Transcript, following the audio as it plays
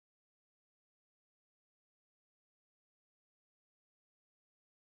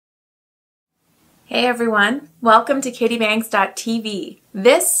Hey everyone, welcome to katiebanks.tv.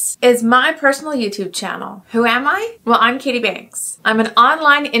 This is my personal YouTube channel. Who am I? Well, I'm Katie Banks. I'm an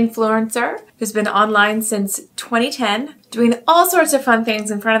online influencer who's been online since 2010, doing all sorts of fun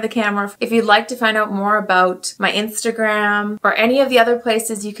things in front of the camera. If you'd like to find out more about my Instagram or any of the other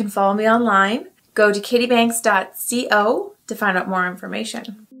places you can follow me online, go to katiebanks.co to find out more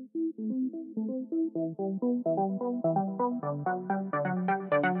information.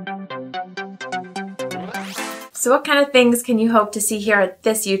 So what kind of things can you hope to see here at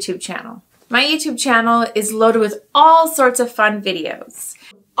this YouTube channel? My YouTube channel is loaded with all sorts of fun videos.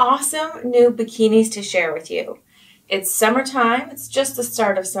 Awesome new bikinis to share with you. It's summertime, it's just the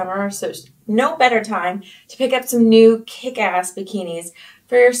start of summer, so there's no better time to pick up some new kick-ass bikinis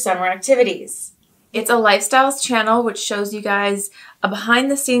for your summer activities. It's a lifestyles channel which shows you guys a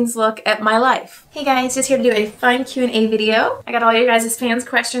behind-the-scenes look at my life. Hey guys, just here to do a fun Q&A video. I got all your guys' fans'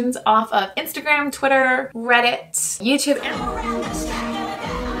 questions off of Instagram, Twitter, Reddit, YouTube, and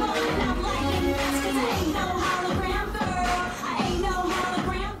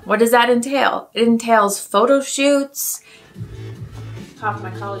what does that entail? It entails photo shoots. Pop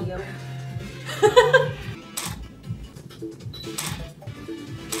my collar yoke.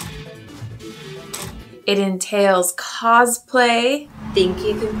 It entails cosplay. Think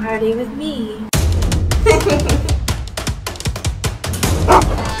you can party with me?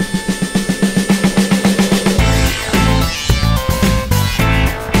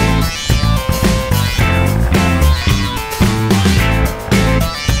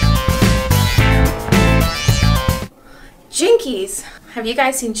 Jinkies! Have you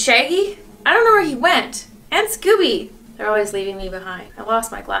guys seen Shaggy? I don't know where he went. And Scooby. They're always leaving me behind. I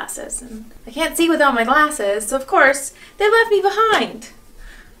lost my glasses and I can't see without my glasses, so of course they left me behind.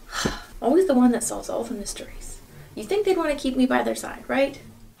 Always the one that solves all the mysteries. You think they'd want to keep me by their side, right?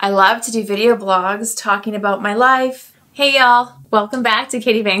 I love to do video blogs talking about my life. Hey y'all, welcome back to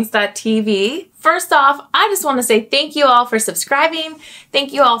katiebanks.tv. First off, I just want to say thank you all for subscribing,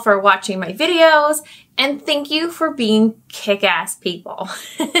 thank you all for watching my videos, and thank you for being kick-ass people.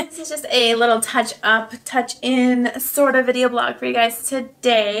 This is just a little touch-up, touch-in sort of video blog for you guys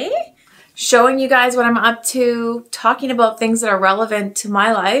today. Showing you guys what I'm up to, talking about things that are relevant to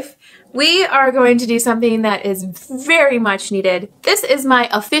my life. We are going to do something that is very much needed. This is my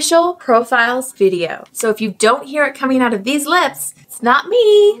official profiles video. So if you don't hear it coming out of these lips, it's not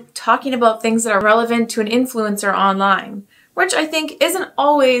me talking about things that are relevant to an influencer online, which I think isn't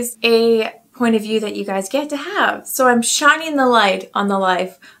always a point of view that you guys get to have. So I'm shining the light on the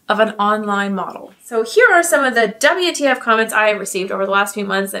life of an online model. So here are some of the WTF comments I have received over the last few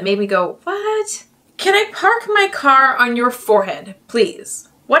months that made me go, what? Can I park my car on your forehead, please?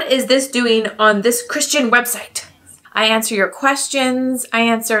 What is this doing on this Christian website? I answer your questions. I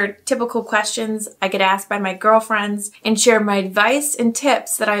answer typical questions I get asked by my girlfriends and share my advice and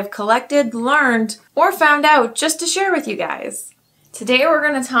tips that I have collected, learned, or found out just to share with you guys. Today we're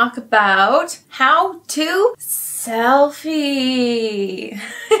going to talk about how to selfie.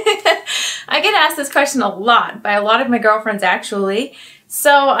 I get asked this question a lot by a lot of my girlfriends actually,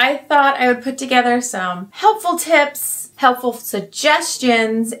 so I thought I would put together some helpful tips, helpful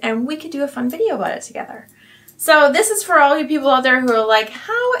suggestions, and we could do a fun video about it together. So this is for all you people out there who are like,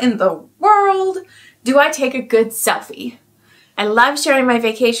 how in the world do I take a good selfie? I love sharing my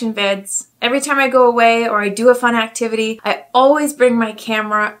vacation vids. Every time I go away or I do a fun activity, I always bring my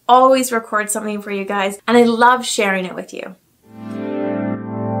camera, always record something for you guys, and I love sharing it with you.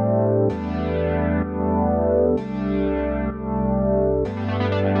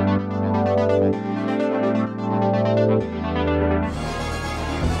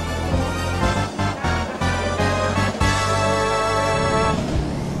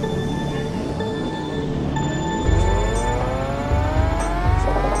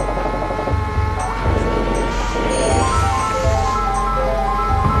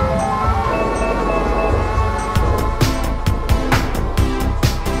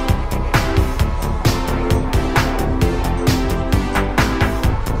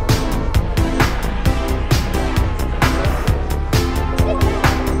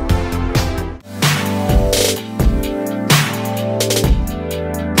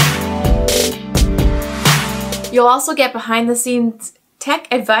 You'll also get behind the scenes tech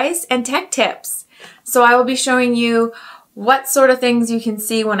advice and tech tips. So I will be showing you what sort of things you can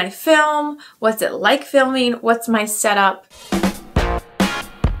see when I film, what's it like filming, what's my setup.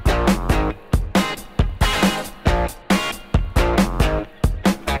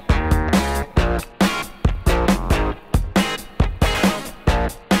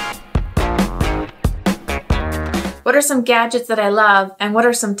 what are some gadgets that I love, and what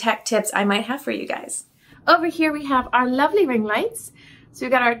are some tech tips I might have for you guys. Over here we have our lovely ring lights. So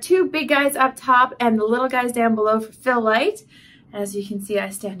we've got our two big guys up top and the little guys down below for fill light. As you can see,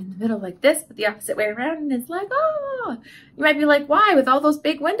 I stand in the middle like this, but the opposite way around, and it's like, oh! You might be like, why, with all those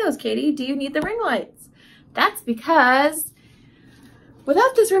big windows, Katie, do you need the ring lights? That's because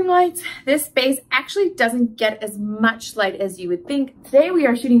without these ring lights, this space actually doesn't get as much light as you would think. Today we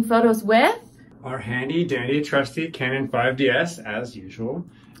are shooting photos with our handy dandy trusty Canon 5DS, as usual,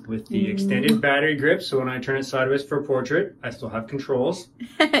 with the extended battery grip, so when I turn it sideways for a portrait, I still have controls.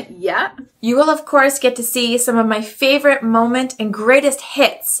 Yeah. You will, of course, get to see some of my favorite moment and greatest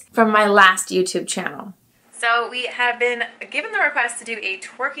hits from my last YouTube channel. So we have been given the request to do a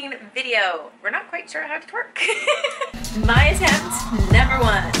twerking video. We're not quite sure how to twerk. My attempt, number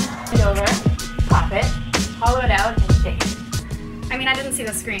one. Get over, pop it, hollow it out, and shake it. I mean, I didn't see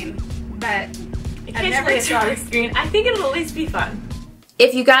the screen, but I've never saw the screen. I think it'll at least be fun.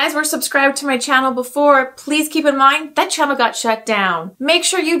 If you guys were subscribed to my channel before, please keep in mind that channel got shut down. Make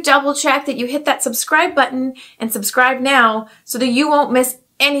sure you double check that you hit that subscribe button and subscribe now so that you won't miss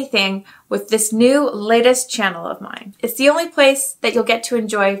anything with this new latest channel of mine. It's the only place that you'll get to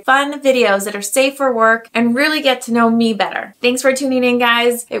enjoy fun videos that are safe for work and really get to know me better. Thanks for tuning in,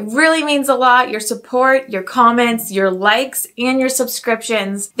 guys. It really means a lot. Your support, your comments, your likes, and your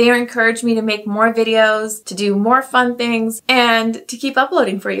subscriptions. They encourage me to make more videos, to do more fun things, and to keep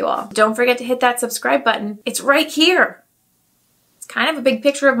uploading for you all. Don't forget to hit that subscribe button. It's right here. It's kind of a big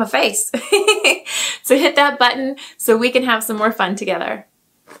picture of my face. So hit that button so we can have some more fun together.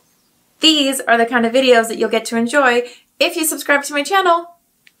 These are the kind of videos that you'll get to enjoy if you subscribe to my channel.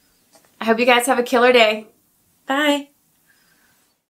 I hope you guys have a killer day. Bye.